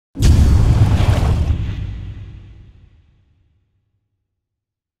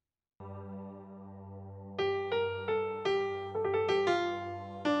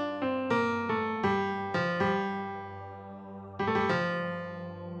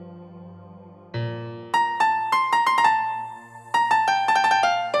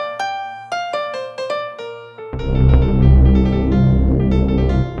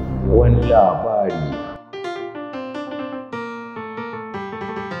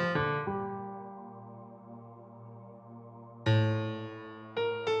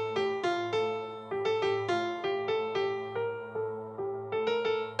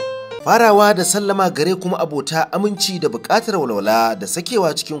Farawa da sallama gare kuma abota aminci da buƙatar walwala da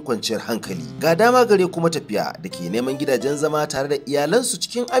sakewa cikin kwanciyar hankali. Ga dama gare kuma tafiya da ke neman gidajen zama tare da iyalansu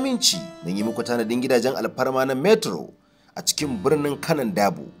cikin aminci. Mun yi muku tanadin gidajen alfarma na Metro a cikin birnin Kanan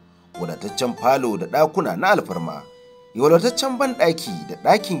Dabo. Wadataccen falo da ɗakuna na alfarma. Wadataccen banɗaki da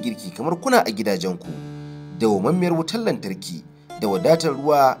ɗakin girki kamar kuna a gidajenku. Dawwammamiyar wutar lantarki da wadatar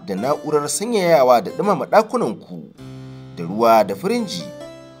ruwa da na'urar sanyayawa da ɗumama ɗakunanku. Da ruwa da firinji.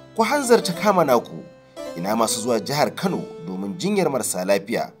 Ku hanzarta kama naku, ina masu zuwa jihar Kano domin jinyar marasa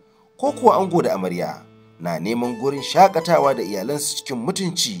lafiya ko kuwa ango da amarya na neman gurin shakatawa da iyalansu cikin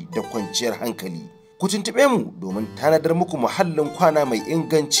mutunci da kwanciyar hankali. Ku tuntuɓe mu domin tanadar muku muhallin kwana mai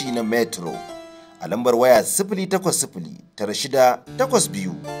inganci na Metro a lambar waya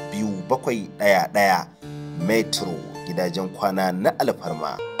 08096822711. Metro, gidajen kwana na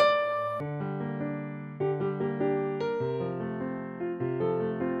alfarma.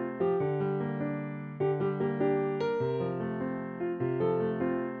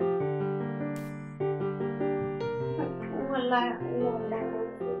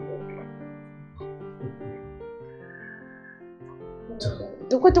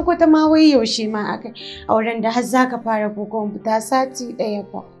 Kwata-kwata ma wai yaushe ma akai auren da har zaka fara kokon fita sati ɗaya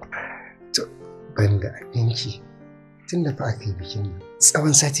fa. To ban da abinci tunda fa aka yi bikin nan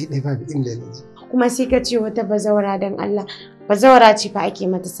tsawon sati ɗaya babu inda na je. Kuma sai ka ce wata bazawara don Allah, bazawara ce fa ake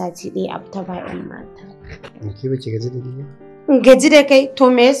mata sati ɗaya a fita ba 'yan mata. In ke bace gaji da ni? Gaji da kai to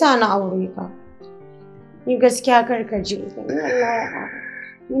me yasa na aure ka? Ni gaskiya kar ka je idan Allah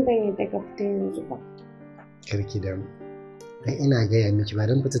ni ban yadda ka fita yanzu ba. Karki da mu. Dan ina gaya miki ba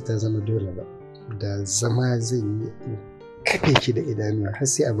dan fitar ta zama dole ba. Da zama zan yi kafe ki da idanuwa har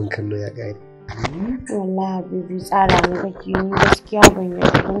sai abin kallo ya ƙare. Wallahi bibi tsara mu kake ni gaskiya ban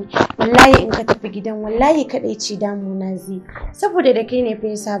yadda. Wallahi in ka tafi gidan wallahi kadai ce damuna zai. Saboda da kai ne fa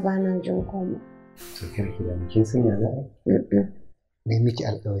yasa ba na jin komai. To karki da mu kin san ya za a yi? Ne miki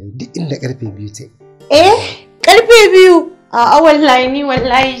alƙawari duk inda karfe 2 ta. Karfe 2? A'a wallahi ni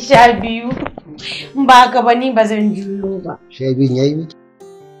wallahi 12. Ba ka ba ni ba zan juyo ba. 12 yayi miki?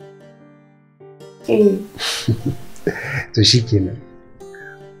 To shikenan.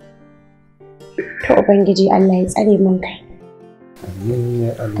 To Ubangiji Allah ya tsare min kai.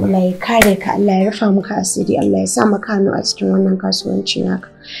 Allah ya kare ka, Allah ya rufa maka asiri, Allah ya sa maka hannu a cikin wannan kasuwanci naka.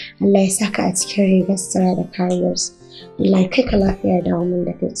 Allah ya saka a cikin rigar sutura da kariyarsa. Allah ya kai ka lafiya da wannan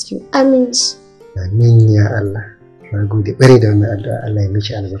da kai cikin aminci. Amin ya Allah. Na gode bare da wannan addu'a, Allah ya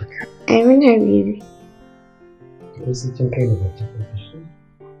miki albarka. Amin habibi. Wasu kin kai da bakin kofi.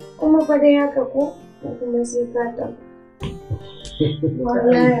 Kuma fa dai haka ko kuma sai ka ta.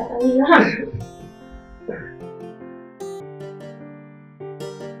 Wallahi Allah.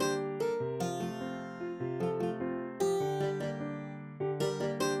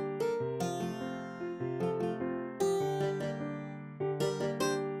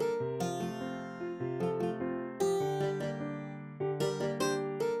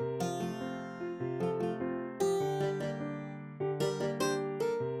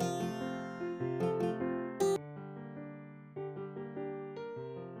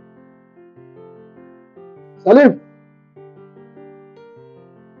 Salim!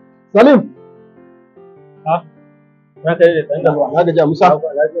 Salim! Ha? Na kai da tsanda. Na gaji a Musa?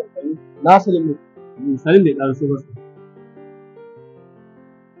 Na Salim ne. Salim bai ƙaraso ba.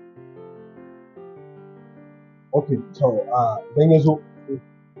 Ok, so idan ya zo,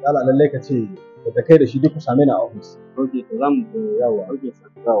 yala lallai ka ce da kai da shi duk ku same ni a ofis. Ok, to za mu yawa. Ok,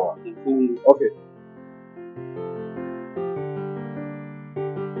 Yawa. Ok.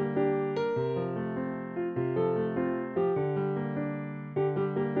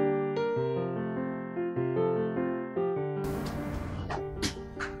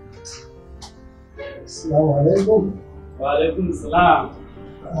 Assalamu alaikum. Wa alaikum salam.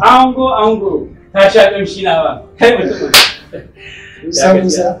 Ango. Ta sha kamshi na ba. Kai mutum.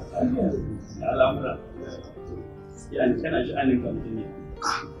 Musa. Alhamdulillah. Yani kana sha'anin kamshi ne.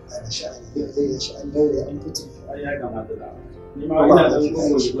 Ana sha'ani daure an fito. Ai ya kamata da. Ni ma ina da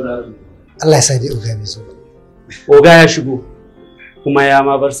gogo guraren. Allah ya sa dai oga mai zo. Oga ya shigo. Kuma ya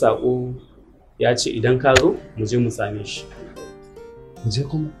ma bar sako ya ce idan ka zo mu je mu same shi. Mu je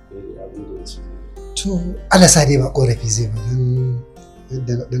kuma? Abin da ya ce. To, Allah sa dai ba korafi zai ba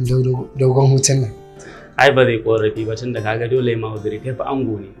don dogon hutun nan. Ai ba zai korafi ba tunda kaga dole ma uzuri kai fa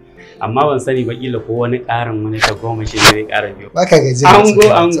ango ne. Amma ban sani ba kila ko wani ƙarin wani ta goma shi ne zai ƙara biyo. Ba ka gaji. Ango.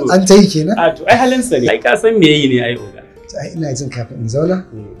 An ta yi kenan? A to ai halin sa ne. Ai ka san me yayi ne ai oga. To ai ina jin kafin in zauna.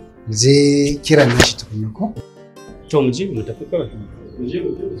 Mu je kiran nashi tukunna ko? To mu je mu tafi kawai. Mu je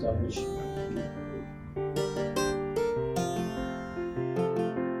mu samu shi.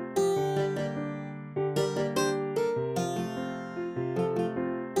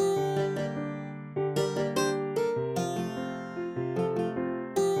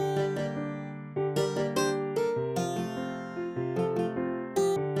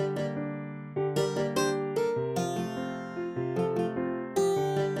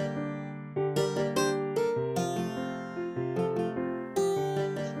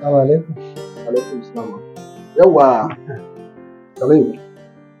 Assalamu alaikum. Alaikum salam. Yawa. Salim.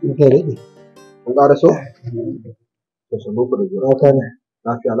 In kai daɗe. Kun ƙara so? To sanu ku da zuwa. Kana.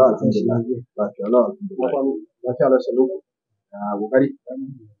 Lafiya lau alhamdulillah. Lafiya lau alhamdulillah. Lafiya lau sanu. Ya kokari.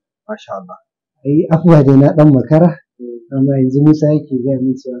 Masha Allah. Ai afuwa dai na dan makara. Amma yanzu Musa yake gaya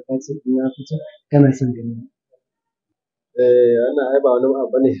min cewa ka ce in na fito kana son gani. Wannan ai ba wani abu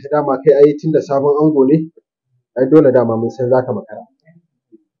bane. Dama kai ai tunda sabon ango ne. Ai dole dama mun san zaka makara.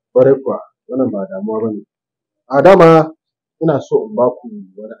 Bare kuwa wannan ba damuwa bane. A dama ina so in ba ku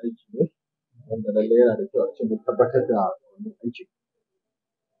wani aiki ne wanda lallai yana da kyau a ce mun tabbatar da wannan aikin.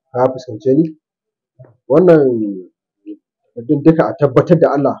 Ka fuskance ni? Wannan duka a tabbatar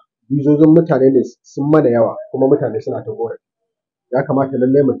da Allah bizozin mutane ne sun mana yawa kuma mutane suna ta ƙorafi. Ya kamata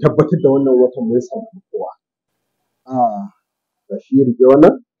lallai mu tabbatar da wannan watan mun samu kowa. Da shi rike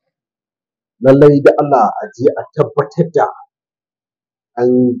wannan? Lallai da Allah a je a tabbatar da an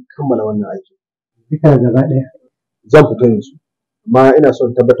kammala wannan aiki. Duka gaba ɗaya. Zan fita yanzu. Amma ina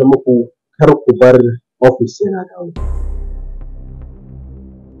son tabbatar muku kar ku bar ofis sai na dawo.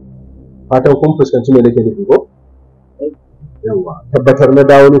 Fatan kun fuskanci me nake nufi ko? Yawwa, tabbatar na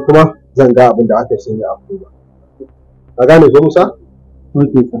dawo ni kuma zan ga abin da aka yi sai ya afuwa. Ka gane ko Musa?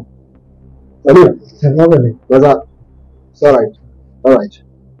 Okay, sir. Salim, Salamu alaikum. maza. It's all right. All right.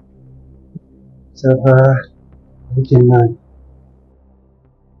 Safa aikin nan.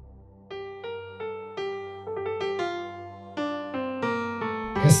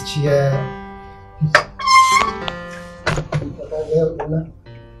 Gaskiya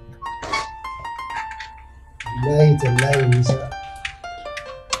wallahi tallahi Musa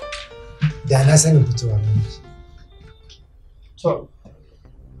da na sanin fitowa na shi. To,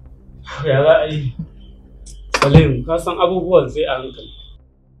 ya za a yi? Salim, ka san abubuwan sai a hankali.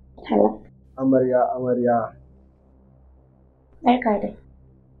 Hello. Amarya. Barka dai.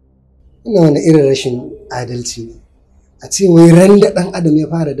 Ina wani irin rashin adalci ne. A ce wai ran da ɗan adam ya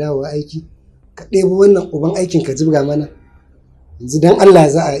fara dawowa aiki ka ɗebo wannan uban aikin ka jibga mana. Yanzu dan Allah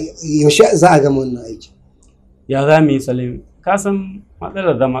yaushe za a gama wannan aiki. Ya za mu yi Salim, ka san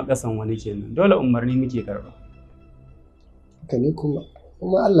matsalar zama ƙasan wani kenan, dole umarni muke karɓa. Haka ne kuma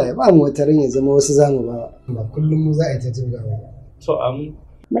Allah ya ba mu wata ran ya zama wasu zamu ba. Ba kullum mu za a yi ta jibgawa. To amu.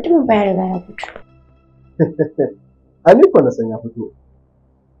 Mutumin baya riga ya fito. Ani ko na san ya fito.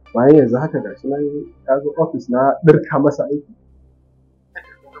 Bayan yanzu haka gashi nan ya zo ofis na ɗirka masa aiki.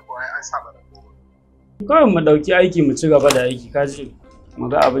 Kawai mu ɗauki aiki mu ci gaba da aiki, ka ji mu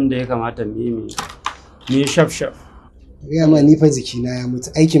ga abin da ya kamata mu yi shaf. Ya ma ni fa jikina ya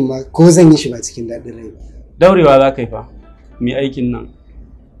mutu aikin ma ko zan yi shi ba cikin daɗin rai ba. Daurewa za ka yi fa, mu yi aikin nan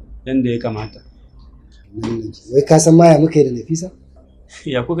yadda ya kamata. Wai ka san maya muka yi da Nafisa?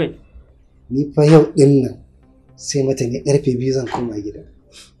 Ya kuka yi? Ni fa yau ɗin nan sai mata ne ƙarfe 2 zan koma gida.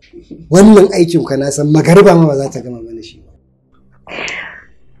 Wannan aikin ka na san magariba ma ba za ta gama mana shi ba.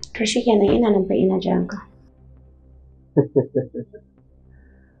 To shikenan ina nan fa ina jiran ka.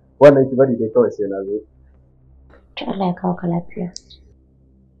 Wannan ki bari dai kawai sai na zo. To Allah ya kawo ka lafiya.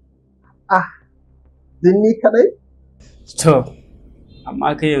 Din ni kadai? To,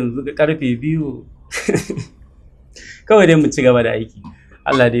 amma kai yanzu ga karfe 2 kawai dai mu ci gaba da aiki.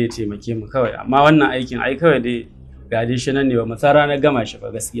 Allah dai ya taimake mu kawai, amma wannan aikin ai kawai dai gade shi nan ne ba mu san ranar gama shi ba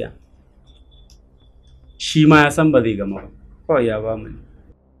gaskiya. Shi ma ya san ba zai gama ba, kawai ya ba mu ne.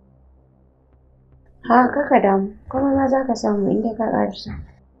 Ha kaka damu, kuma ma za ka samu inda ka ƙarisa.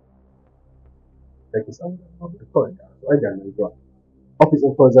 Da ki samu kawai da ai ga nan zuwa. Ofis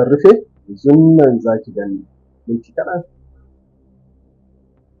ɗin kawai zan rufe, yanzun nan za ki gani. Minti kaɗan.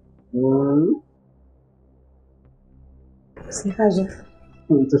 Sai ka zo.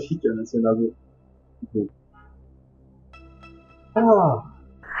 To shi kenan sai na zo.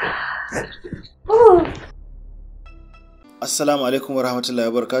 Assalamu alaikum wa rahmatullahi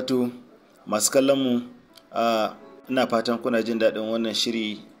wa barakatuh. Masu kallon mu, ina fatan kuna jin daɗin wannan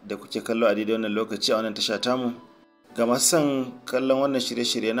shiri da kuke kallo a daidai wannan lokaci a wannan tasha tamu. Ga masu son kallon wannan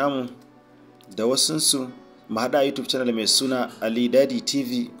shirye-shirye namu da wasunsu, mu haɗa a YouTube channel mai suna Ali Dadi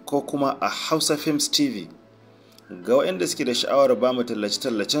TV ko kuma a Hausa Films TV. Ga waɗanda suke da sha'awar ba mu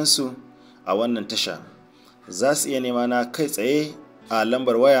tallace-tallacensu a wannan tasha, za su iya nema na kai tsaye a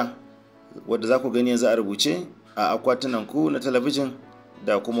lambar waya wadda za ku gani yanzu a rubuce a akwatunanku na talabijin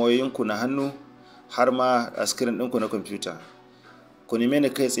da kuma wayoyinku na hannu har ma a screen ɗinku na kwamfuta. Ku neme ni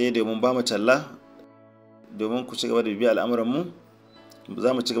kai tsaye domin ba mu talla, domin ku ci gaba da bibiya al'amuranmu.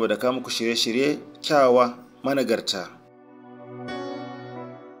 Za mu ci gaba da kawo muku shirye-shirye kyawawa managarta.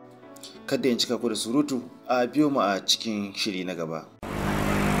 Kada in cika ku da surutu, a biyo mu a cikin shiri na gaba.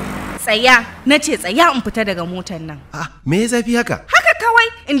 Tsaya, na ce tsaya in fita daga motar nan. Me ya zafi haka? Haka kawai.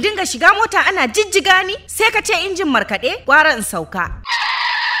 kawai in dinga shiga mota ana jijjiga ni sai ka ce injin markaɗe gwara in sauka.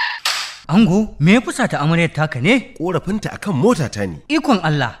 Ango, me ya fusata amaryar taka ne? Korafinta akan mota ta ne. Ikon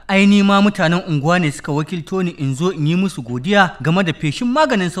Allah, ai ni ma mutanen unguwa ne suka wakilto ni in zo in yi musu godiya game da feshin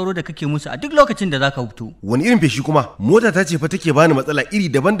maganin sauro da kake musu a duk lokacin da zaka fito. Wani irin feshi kuma? Mota ta ce fa take bani matsala iri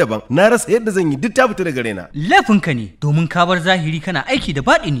daban-daban. Na rasa yadda zan yi duk ta fita daga raina. Laifinka ne, domin ka bar zahiri kana aiki da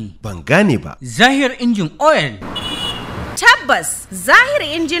baɗini. Ban gane ba. Zahir injin oil. Tabbas Zahir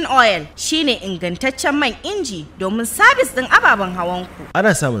Injin Oil shine ingantaccen man inji domin sabis din ababen hawanku.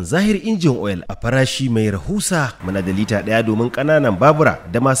 Ana samun Zahir Injin Oil a farashi mai rahusa. Muna da lita 1 domin ƙananan babura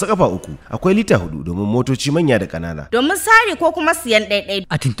da masu ƙafa 3. Akwai lita 4 domin motoci manya da ƙanana. Domin sari ko kuma siyan ɗaiɗai.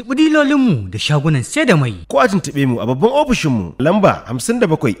 A tuntuɓi dilolinmu da shagunan sai da mai. Ko a tuntuɓe mu a babban ofishinmu lamba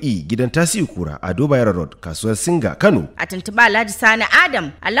 57E Gidan Tasiu Kura a Bayero Road, kasuwar Singa, Kano. A tuntuɓa Alhaji Sani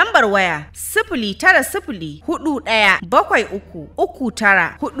Adam a lambar waya 09041733940.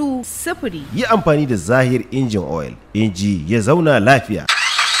 Yi amfani da Zahir Injin Oil, inji ya zauna lafiya.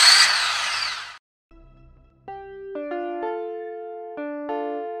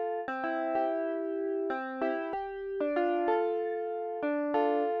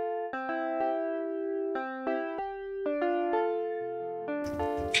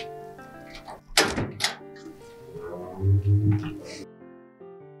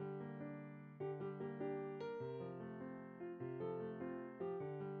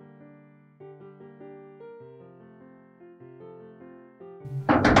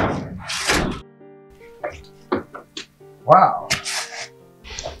 Wow,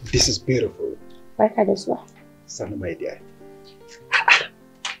 this is beautiful. Barka da zuwa. Sannu my dear.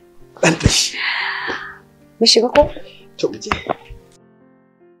 Ɗan tashi. Mu shiga ko? To mu je.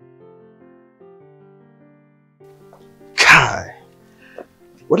 Kai.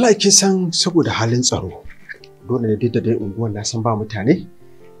 Wallahi kin san saboda halin tsaro. Dole ne duk da dai unguwar na san ba mutane.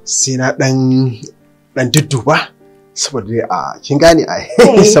 Sai na dan dudduba saboda kin gane ai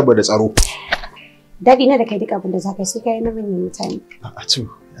saboda tsaro. Daɗi na da kai duk abin da za ka yi sai ka yi na manyan mutane. A to,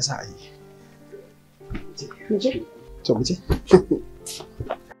 ya za a yi. Mu je? To mu je.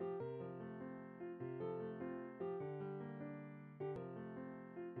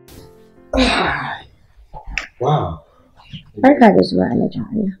 Wow. Barka da zuwa Alhajin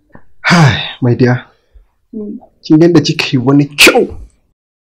Allah. Hi, my dear. Kin yanda kike wani kyau.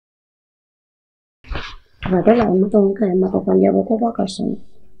 Ba dole a maka wanka da maka kwalliya ba ko ba ka so.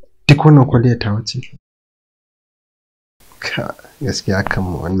 Duk wannan kwalliya ta wace? Ka gaskiya kan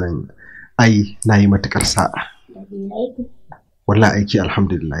wannan ai na yi matukar sa'a. Wallahi aiki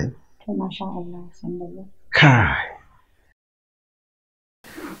alhamdulillah. To masha Allah, alhamdulillah. Kai.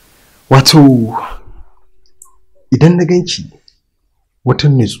 Wato idan na ganki wata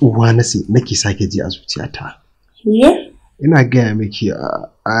nutsuwa nake sake ji a zuciyata. Ina gaya miki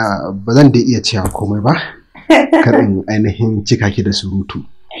ba zan da iya cewa komai ba. Kar in ainihin cika ki da surutu.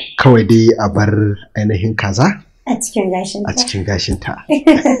 Kawai dai a bar ainihin kaza a cikin gashinta.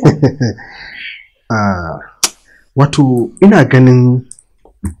 Wato ina ganin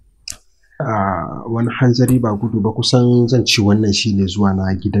wani hanzari ba gudu ba, kusan zan ci wannan shine zuwa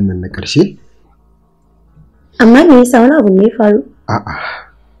na gidan nan na ƙarshe. Amma me yasa, wani abu ne ya faru? A'a,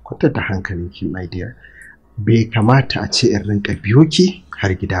 kwantar da hankalinki my dear. Bai kamata a ce in rinka biyo ki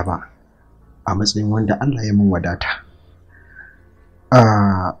har gida ba a matsayin wanda Allah ya min wadata.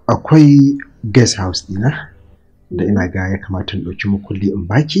 Akwai guest house dina da ina ga ya kamata in ɗauki mukulli in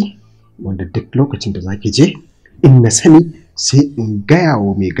baki, wanda duk lokacin da zaki je in na sani sai in gaya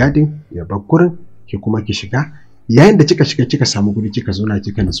wa mai gadin ya bar gurin, ki kuma ki shiga. Yayin da kika shiga kika samu guri kika zauna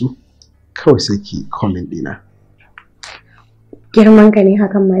kika nutsu, kawai sai ki comment dina. Girman ka ne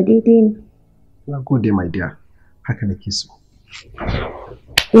hakan ma daidai ne. Na gode my dear, haka nake so.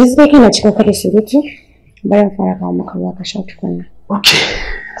 Yanzu dai kana cikin kada surutu, bari in fara kawo maka ruwa ka sha tukunna. Okay.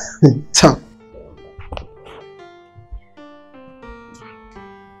 So.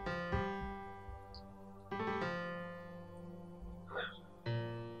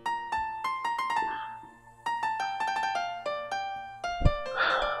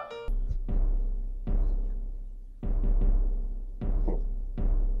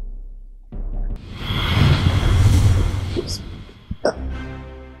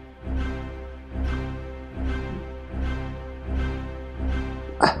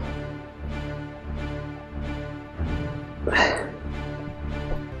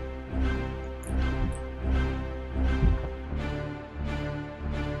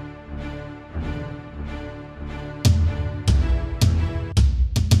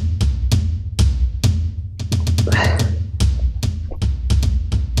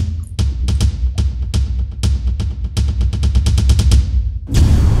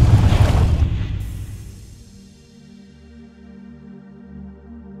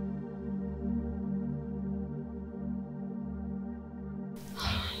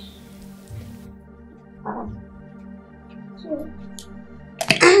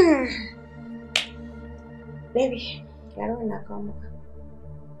 Baby, yaro na kawo maka.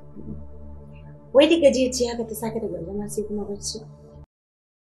 Wai duk gajiya ce haka ta saka da gardama sai kuma bacci.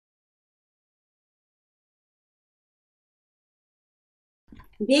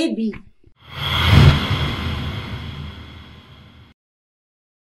 Baby.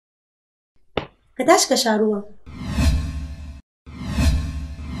 Ka tashi ka sha ruwan.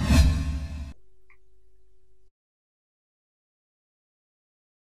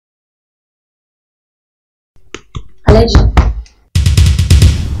 Alhaji.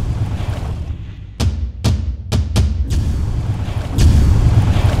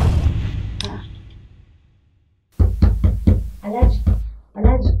 Alhaji.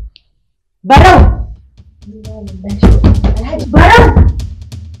 Barau. Alhaji Barau.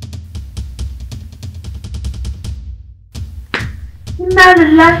 Inna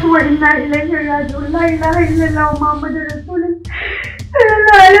lillahi wa inna ilaihi raji'un. La ilaha illallah Muhammadur Rasulullah.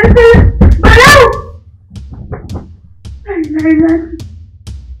 Sallallahu alaihi wasallam.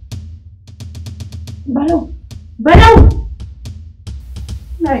 Barau. Barau.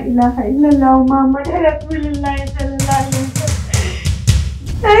 La ilaha illallah Muhammadur Rasulullah sallallahu alaihi wasallam.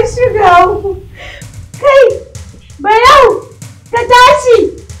 Na shiga uku. Kai, Barau, ka tashi.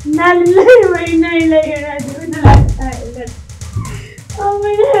 Na lillahi wa inna ilaihi raji'un. La ilaha illallah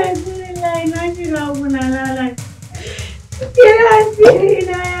Muhammadur Rasulullah. Na shiga uku na lalace. Kira asiri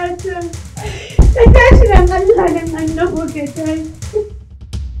na ya ce. Ka tashi dan Allah dan annabi ka tashi.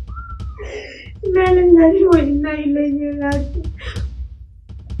 Inna lillahi wa inna ilaihi raji'un.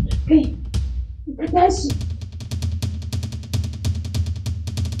 Kai, ka tashi.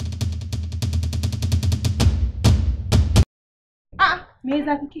 Me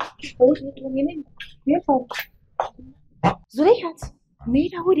za ka ke? Me faru? Zulaihat, me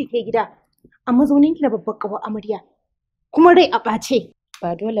ya dawo da ke gida a mazauninki da babbar ƙawar amarya? Kuma rai a ɓace.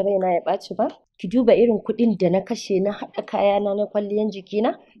 Ba dole raina ya ɓaci ba. Ki duba irin kuɗin da na kashe na haɗa kayana na kwalliyan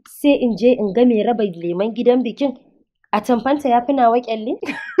jikina, sai in je in ga mai raba leman gidan bikin. A tamfanta ya fi nawa ƙyalli?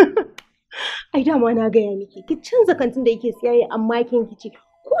 Ai dama na gaya miki, ki canza kantin da yake siyayya amma kin kici.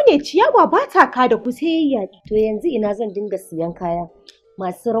 Ku ne ciyawa ba ta ka da ku sai yayi. To yanzu ina zan dinga siyan kaya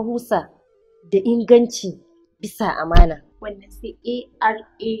masu rahusa da inganci bisa amana. Wannan sai ARA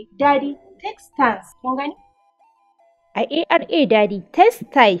Daddy Textiles. Kun gani? A ARA Daddy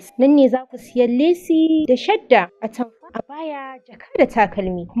Textiles nan ne za ku siyan lesi da shadda, atamfa, abaya, jaka da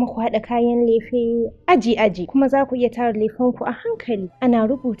takalmi. Kuma ku haɗa kayan lefe aji-aji. Kuma za ku iya tara lefenku a hankali. Ana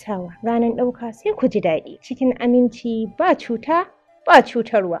rubutawa ranar ɗauka sai ku ji daɗi. Cikin aminci ba cuta ba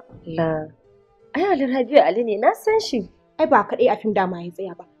cutarwa. Ai Alhaji Ali ne na san shi. Ai ba kaɗai a fim dama ya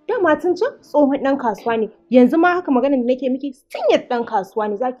tsaya ba. Dama tun can tsohon ɗan kasuwa ne. Yanzu ma haka maganar da nake miki sinyar ɗan kasuwa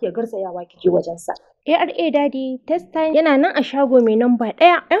ne, za ki iya garzayawa kike wajen sa. ARA Daddy Textile yana nan a shago mai namba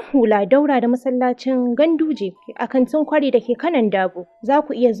 1 'yan hula daura da masallacin Ganduje a kantin kwari da ke kanan Dabo. Za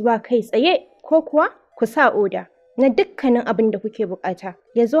ku iya zuwa kai tsaye ko kuwa ku sa oda na dukkanin abin da kuke bukata.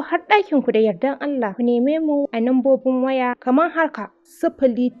 Ya zo har ɗakin ku da yardan Allah. Ku neme mu a nambobin waya kamar haka: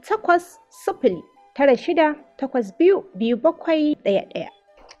 0800-9682-2711.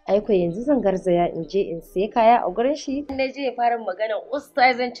 Aiko yanzu zan garzaya in je in sai kaya a gurin shi. Na je fara magana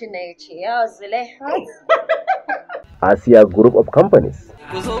ustazancin na ya ce ya Zulaihat. ASIA Group of Companies.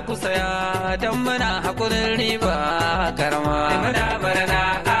 Ku zo ku saya don muna hakurin riba karama. Muna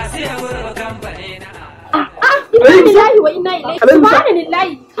barana ASIA Group of Companies. Lillahi wa inna ilaihi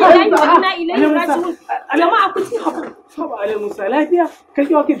subhanallahi wa inna ilaihi raji'un. Jama'a ku ci hakuri. Saba alai Musa lafiya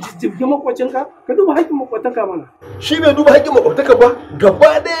kake wa ka jijjibge makwacinka ka duba haƙƙin makwataka mana. Shi bai duba haƙƙin makwataka ba, gaba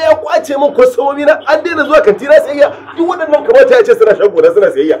ɗaya ya kwace min kwastomomi na, an daina zuwa kantina sayayya. Duk waɗannan kamata ya ce suna shago na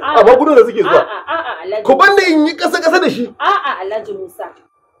suna sayayya, amma gudun da suke zuwa. Ku banda in yi ƙasa-ƙasa da shi. A'a Alhaji Musa.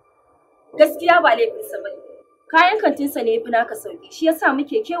 Gaskiya ba laifinsa ba ne. Kayan kantinsa ne ya fi naka sauki, shi yasa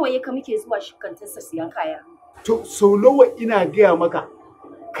muke kewaye ka muke zuwa shi kantinsa siyan kaya. To sau nawa ina gaya maka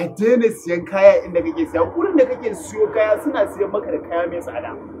ka daina siyan kaya inda kake siya, wurin da kake siyo kaya suna siyan maka da kaya mai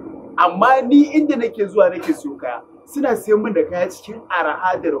tsada, amma ni inda nake zuwa nake siyo kaya suna siyan min da kaya cikin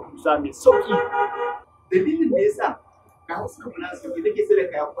araha da rahusa mai sauki. Dalilin da yasa na Hausa kuma na sauki nake sayar da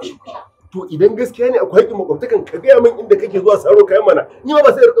kaya kwashe-kwashe. To idan gaskiya ne akwai haƙƙin makwabtakan ka gaya min inda kake zuwa saro kayan mana, ni ma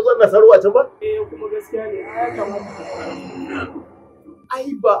ba sai rika zuwa ina saro a can ba. Kuma gaskiya ne ya kamata.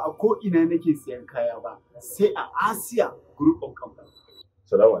 Ai ba a ko ina nake siyan kaya ba, sai a ASIA Group of Companies.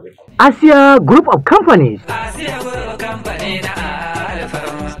 Assalamu alaikum. ASIA Group of Companies. ASIA Group of Companies na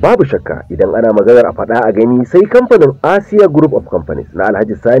alfarma. Babu shakka idan ana maganar a faɗa a gani sai kamfanin ASIA Group of Companies na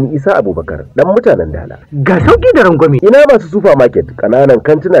Alhaji Sani Isa Abubakar dan mutanen Dala. Ga sauki da rangwame. Ina masu supermarket, ƙananan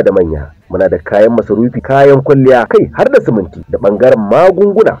kantuna da manya, muna da kayan masarufi, kayan kwalliya, kai har da siminti da bangaren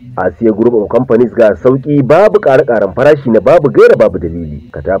magunguna. Asiya Group of Companies ga sauki babu ƙare-ƙaren farashi na babu gaira babu dalili.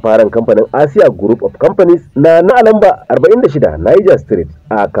 Katafaren kamfanin Asiya Group of Companies na lamba 46 Niger Street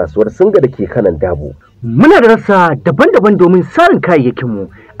a kasuwar Singa da ke kanan Dabo. Muna da rassa daban-daban domin sarin kayayyakinmu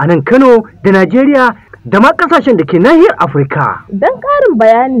a nan Kano da Najeriya da ma kasashen da ke nahiyar Afirka. Don ƙarin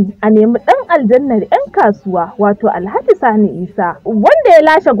bayani a nemi ɗan aljannar 'yan kasuwa wato Alhaji Sani Isa wanda ya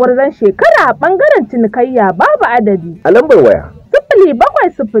lashe gwarzon shekara a ɓangaren cinikayya babu adadi. A lambar waya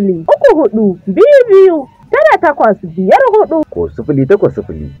 0700 34 22 9854 ko 0800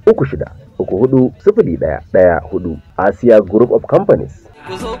 36 34 0114. Asiya Group of Companies.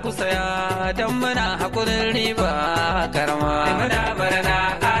 Ku zo ku saya don muna hakurin riba karama. Muna barna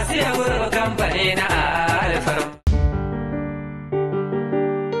Asiya Group Company na alfarma.